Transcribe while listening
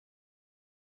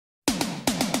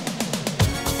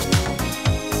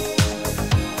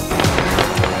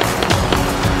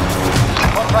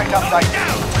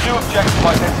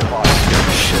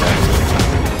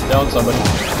somebody.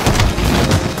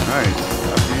 Nice.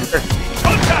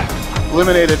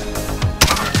 Eliminated.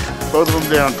 Both of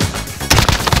them down.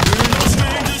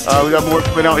 We got more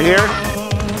coming out here.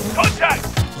 Contact!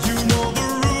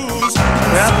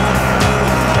 Yeah.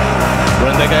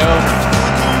 Run that guy over.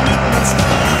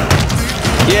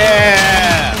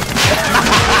 Yeah!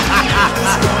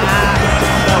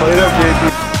 Wait up, JP.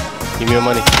 Give me your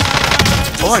money.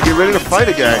 Oh, get ready to fight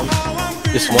a guy.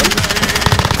 This one?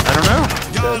 I don't know.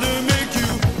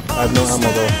 I have no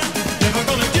ammo though.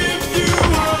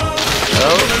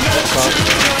 Oh.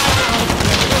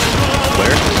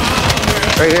 Where?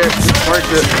 Right here. Mark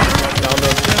it. Down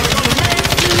there.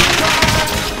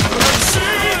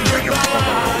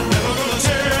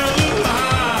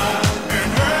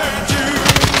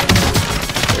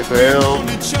 They failed.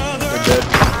 They're dead.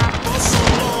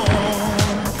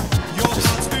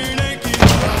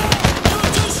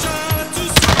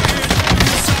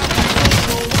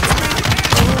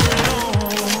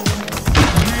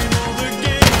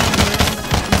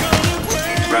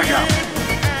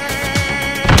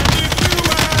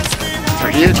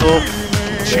 Vehicle.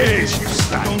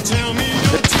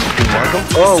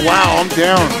 Oh wow, I'm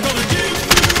down.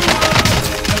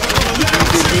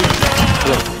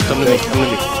 Come to me, come to me.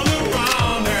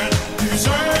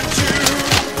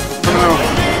 No.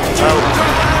 Out.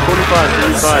 45,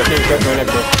 35.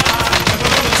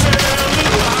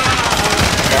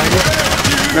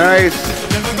 Nice.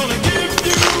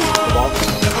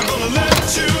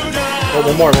 Oh,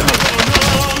 one more.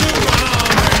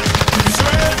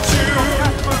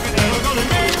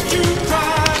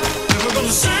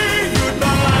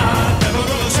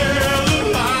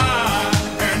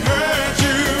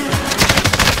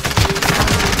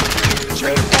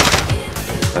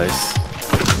 Nice.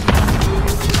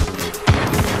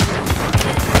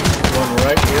 One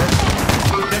right here.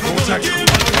 Down.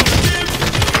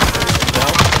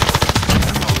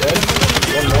 Dead.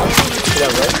 One more. To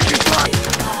that right.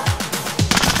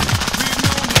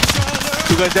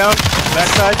 Two guys down.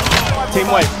 Backside. Team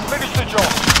white. Finish the job.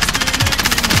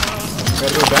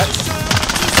 Gotta go back.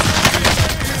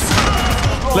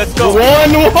 Let's go.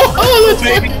 One. Let's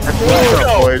baby. What's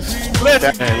up, boys? Let's go.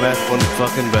 Hey, last one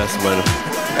fucking best, man.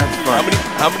 That's fun.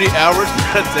 How many hours did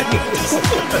that take?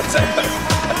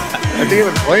 I think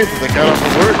I've been playing since I got off of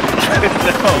work.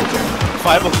 No.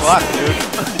 5 o'clock, dude.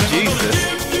 Jesus.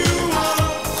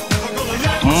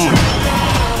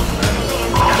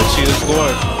 Let's see the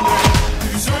score.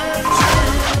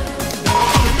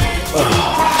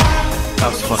 That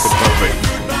was fucking perfect.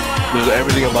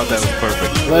 Everything about that was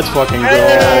perfect. Let's fucking go.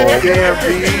 Damn, B.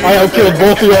 I have killed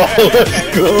both of y'all. Let's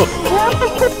go.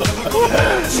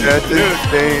 That's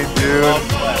insane, dude.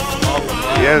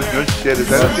 Yes, no shit. Is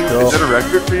that a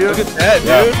record for you? Look at that,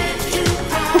 dude.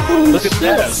 Look at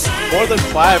that. More than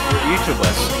 5 for each of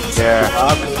us. Yeah.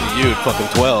 Obviously you, fucking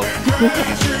 12.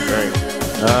 Right.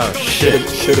 Oh, shit.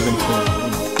 Should have been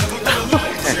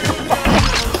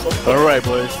 20. Alright,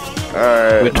 boys.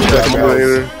 Alright. Good See you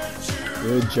later.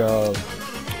 Good job.